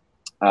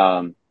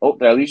 Oh,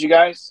 did I lose you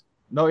guys?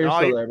 No, you're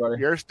still there, buddy.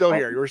 You're still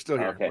here. You're still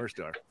here. Okay. We're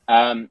still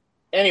here.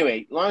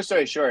 Anyway, long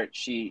story short,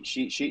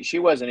 she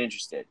wasn't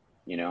interested,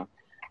 you know,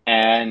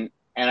 and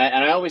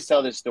I always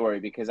tell this story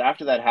because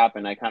after that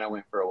happened, I kind of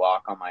went for a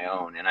walk on my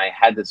own, and I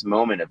had this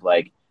moment of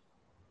like,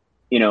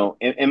 you know,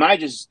 am I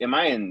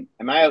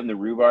out in the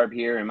rhubarb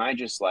here? Am I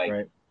just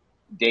like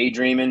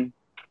daydreaming?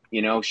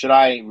 You know, should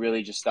I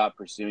really just stop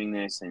pursuing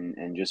this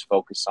and just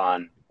focus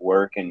on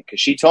work? And because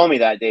she told me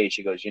that day,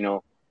 she goes, you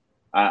know,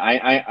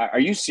 are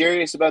you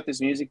serious about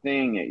this music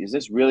thing? Is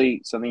this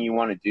really something you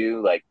want to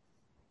do? Like,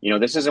 you know,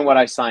 this isn't what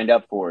I signed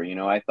up for. You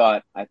know, I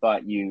thought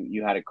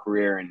you had a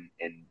career in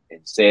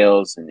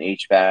sales and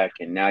HVAC,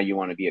 and now you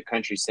want to be a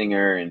country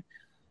singer.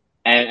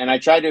 And I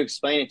tried to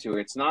explain it to her.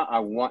 It's not, I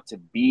want to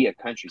be a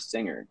country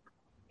singer.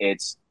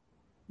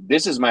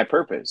 This is my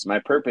purpose. My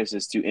purpose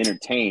is to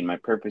entertain. My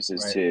purpose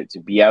is to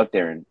be out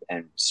there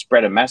and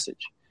spread a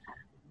message.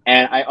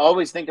 And I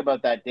always think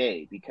about that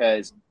day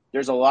because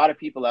there's a lot of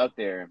people out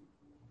there.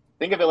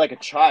 Think of it like a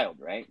child,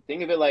 right?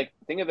 Think of it like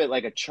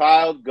a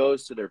child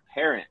goes to their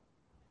parent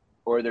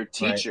or their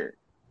teacher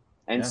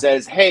and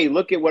says, hey,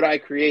 look at what I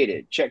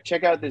created.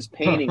 Check out this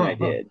painting I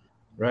did.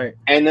 Right.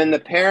 And then the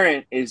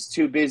parent is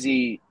too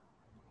busy,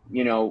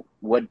 you know,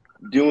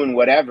 doing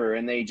whatever.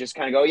 And they just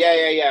kind of go,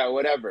 yeah,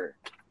 whatever.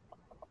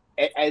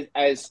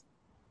 As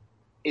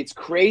it's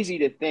crazy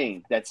to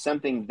think that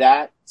something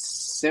that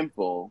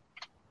simple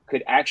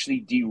could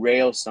actually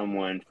derail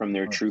someone from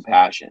their true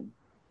passion.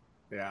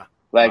 Yeah.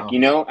 Like, you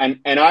know, and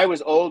I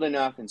was old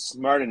enough and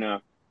smart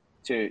enough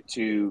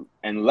to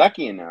and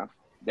lucky enough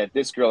that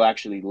this girl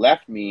actually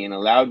left me and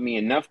allowed me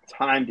enough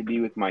time to be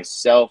with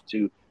myself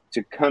to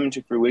come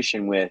to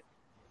fruition with,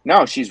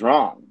 no, she's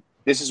wrong.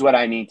 This is what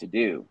I need to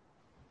do.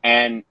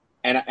 And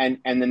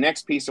the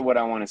next piece of what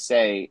I want to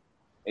say,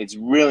 it's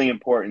really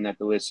important that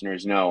the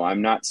listeners know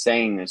I'm not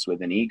saying this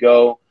with an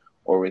ego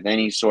or with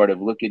any sort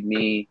of look at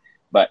me,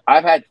 but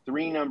I've had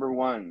 3 number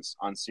 1s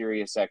on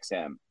Sirius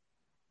XM.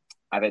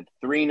 I've had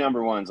 3 number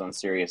 1s on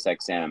Sirius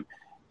XM.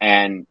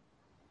 And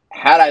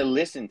had I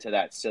listened to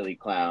that silly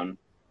clown,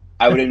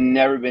 I would have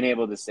never been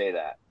able to say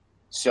that.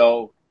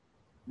 So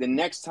the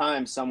next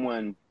time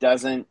someone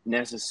doesn't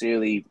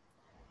necessarily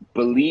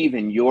believe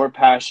in your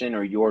passion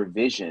or your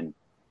vision,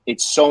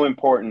 it's so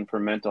important for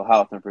mental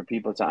health and for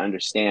people to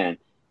understand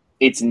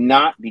it's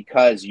not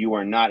because you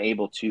are not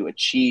able to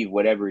achieve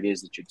whatever it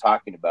is that you're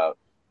talking about.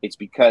 It's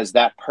because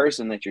that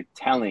person that you're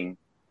telling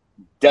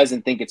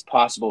doesn't think it's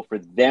possible for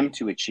them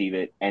to achieve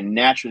it. And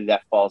naturally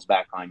that falls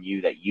back on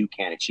you that you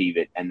can't achieve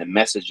it. And the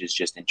message is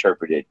just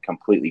interpreted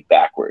completely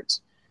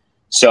backwards.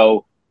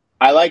 So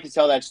I like to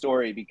tell that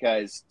story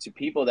because to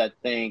people that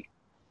think,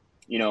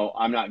 you know,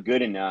 I'm not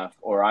good enough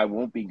or I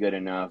won't be good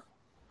enough,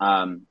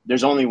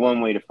 there's only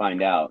one way to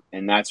find out.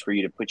 And that's for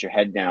you to put your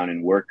head down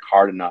and work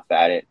hard enough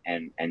at it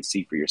and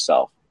see for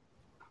yourself.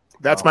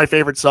 That's my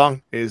favorite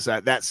song is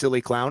That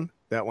Silly Clown.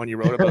 That one you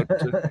wrote about.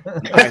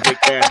 I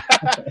think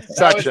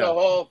that was the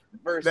whole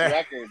first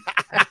record.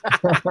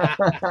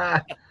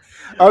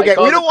 Okay,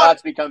 we don't want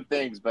to become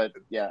things, but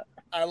yeah.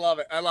 I love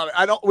it.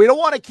 We don't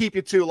want to keep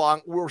you too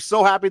long. We're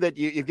so happy that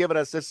you've given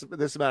us this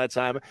amount of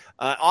time.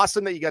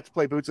 Awesome that you got to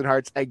play Boots and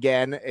Hearts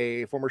again,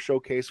 a former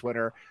showcase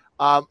winner.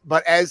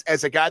 But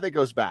as a guy that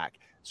goes back,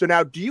 so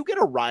now do you get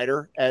a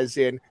rider? As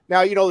in,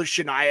 now you know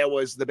Shania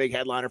was the big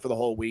headliner for the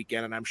whole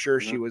weekend, and I'm sure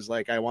she was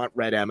like, I want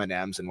red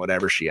M&Ms and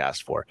whatever she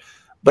asked for.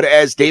 But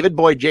as David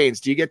Boyd Janes,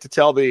 do you get to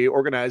tell the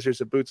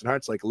organizers of Boots and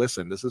Hearts, like,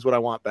 listen, this is what I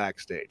want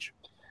backstage?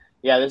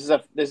 Yeah, this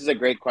is a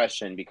great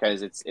question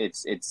because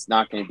it's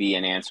not going to be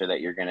an answer that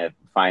you're going to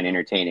find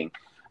entertaining.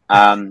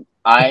 I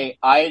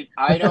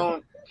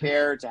don't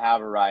care to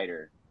have a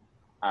rider.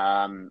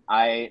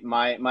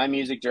 My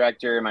music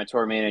director, my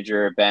tour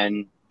manager,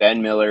 Ben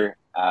Miller,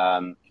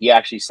 he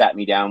actually sat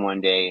me down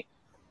one day,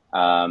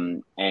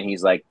 and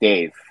he's like,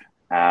 Dave,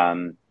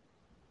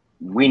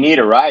 we need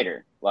a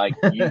rider. Like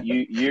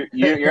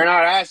you're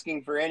not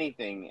asking for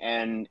anything,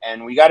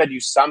 and we got to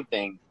do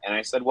something. And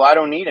I said, well, I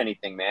don't need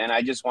anything, man.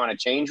 I just want a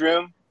change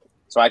room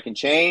so I can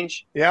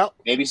change. Yeah,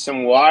 maybe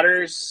some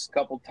waters, a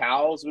couple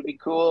towels would be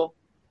cool,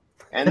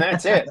 and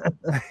that's it.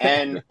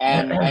 and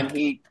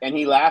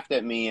he laughed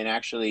at me and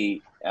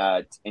actually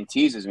and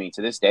teases me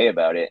to this day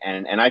about it.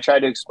 And I tried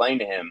to explain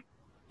to him,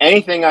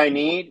 anything I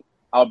need,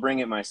 I'll bring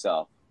it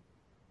myself.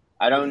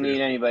 I don't need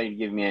anybody to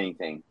give me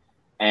anything.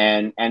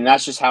 And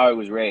that's just how I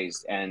was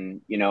raised.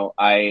 And, you know,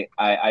 I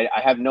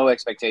have no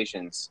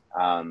expectations,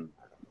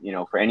 you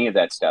know, for any of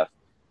that stuff.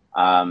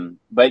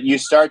 But you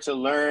start to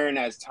learn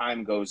as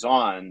time goes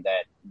on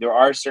that there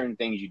are certain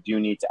things you do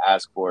need to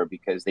ask for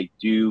because they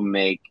do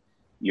make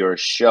your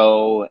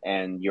show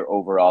and your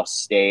overall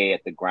stay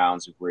at the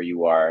grounds of where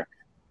you are,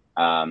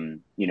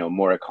 you know,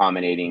 more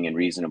accommodating and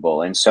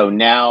reasonable. And so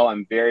now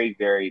I'm very,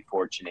 very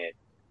fortunate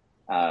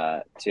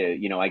to,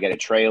 you know, I get a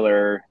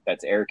trailer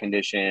that's air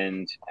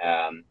conditioned.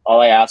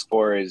 All I ask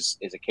for is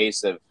a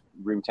case of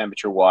room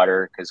temperature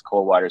water because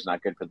cold water is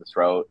not good for the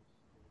throat.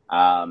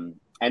 And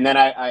then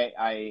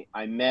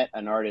I met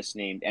an artist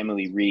named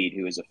Emily Reed,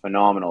 who is a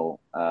phenomenal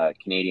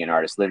Canadian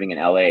artist living in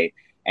LA.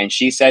 And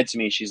she said to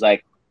me, she's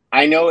like,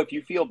 I know if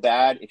you feel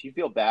bad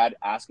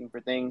asking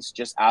for things,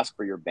 just ask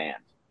for your band.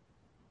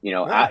 You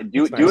know,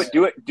 do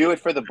it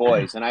for the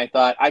boys. And I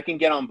thought I can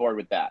get on board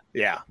with that.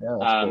 Yeah.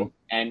 Cool.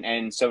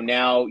 And so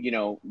now, you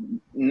know,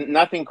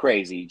 nothing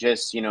crazy.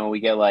 Just, you know, we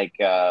get like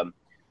a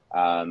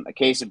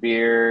case of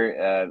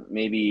beer,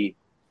 maybe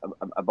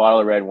a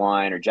bottle of red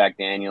wine or Jack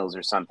Daniels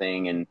or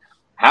something. And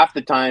half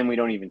the time we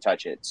don't even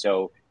touch it.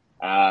 So,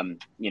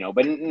 you know,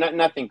 but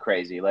nothing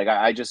crazy. Like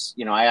I just,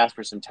 you know, I ask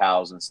for some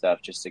towels and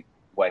stuff just to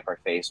wipe our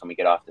face when we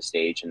get off the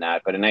stage and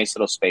that. But a nice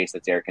little space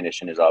that's air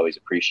conditioned is always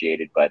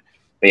appreciated. But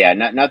yeah,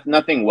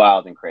 nothing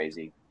wild and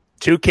crazy.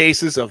 2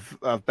 cases of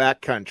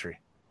backcountry.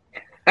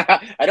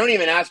 I don't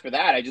even ask for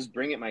that. I just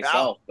bring it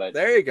myself. But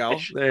there you go.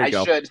 I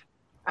should.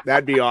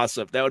 That'd be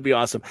awesome. That would be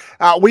awesome.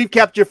 We've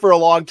kept you for a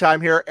long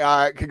time here.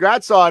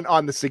 Congrats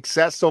on the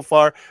success so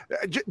far.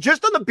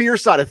 Just on the beer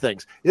side of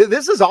things,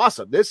 this is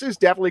awesome. This is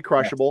definitely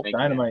crushable. Yeah,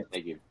 Dynamite.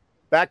 Thank you.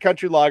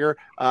 Backcountry Lager,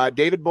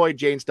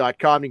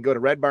 DavidBoydJanes.com. You can go to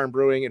Red Barn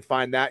Brewing and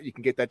find that. You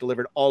can get that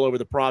delivered all over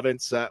the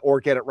province,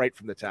 or get it right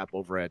from the tap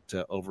over at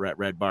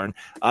Red Barn.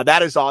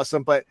 That is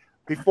awesome. But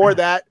before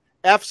that,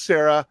 F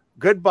Sarah,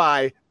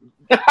 goodbye,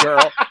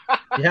 girl.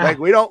 Yeah. Like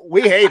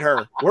we hate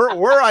her.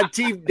 We're on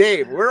Team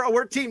Dave.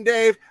 We're Team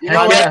Dave. You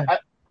know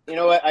what? You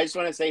know what? I just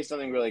want to say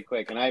something really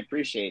quick, and I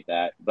appreciate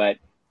that. But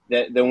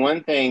the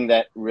one thing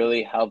that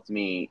really helped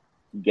me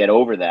get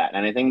over that,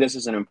 and I think this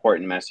is an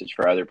important message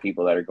for other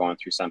people that are going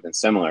through something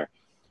similar,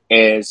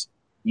 is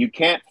you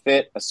can't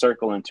fit a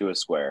circle into a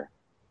square.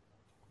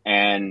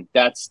 And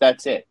that's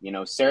it. You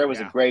know, Sarah was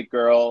a great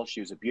girl.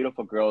 She was a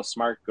beautiful girl,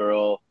 smart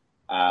girl.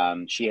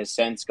 She has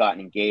since gotten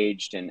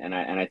engaged, and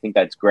I think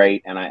that's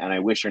great. And I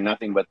wish her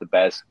nothing but the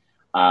best.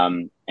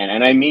 And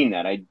I mean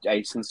that.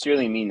 I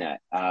sincerely mean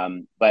that.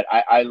 But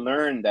I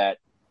learned that,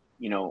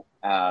 you know,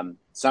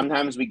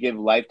 sometimes we give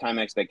lifetime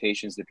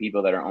expectations to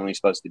people that are only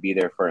supposed to be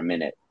there for a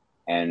minute.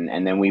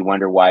 And then we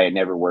wonder why it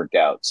never worked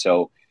out.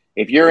 So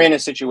if you're in a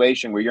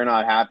situation where you're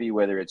not happy,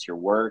 whether it's your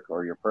work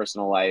or your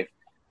personal life,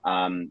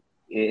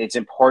 it's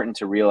important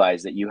to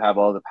realize that you have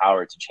all the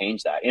power to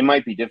change that. It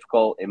might be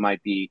difficult. It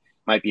might be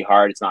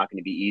hard. It's not going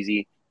to be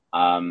easy.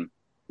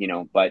 You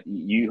know, but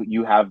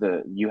you have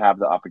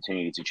the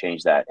opportunity to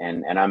change that.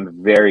 And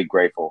I'm very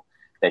grateful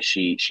that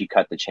she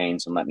cut the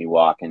chains and let me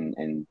walk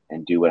and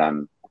and do what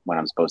I'm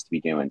supposed to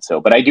be doing.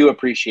 So, but I do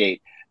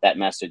appreciate that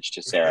message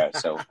to Sarah.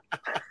 So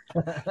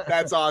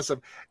that's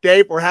awesome.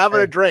 Dave, we're having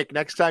a drink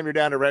next time you're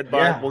down to Red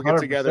Barn. We'll get 100%.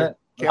 together.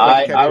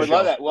 I would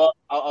love that. Well,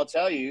 I'll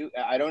tell you,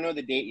 I don't know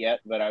the date yet,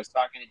 but I was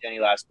talking to Jenny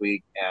last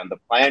week, and the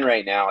plan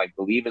right now, I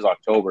believe, is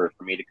October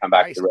for me to come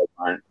back to Red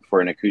Barn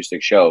for an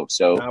acoustic show.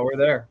 So now we're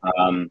there.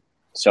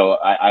 So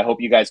I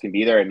hope you guys can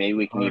be there, and maybe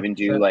we can 100%. Even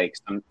do like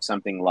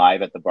something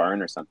live at the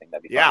barn or something.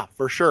 That'd be fun.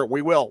 For sure.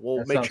 We will.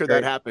 We'll make sure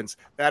that happens.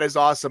 That is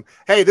awesome.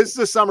 Hey, this is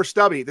a Summer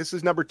Stubby. This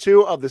is number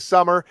 2 of the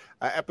summer,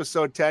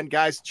 episode 10.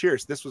 Guys,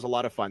 cheers. This was a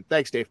lot of fun.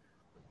 Thanks, Dave.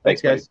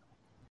 Thanks, guys.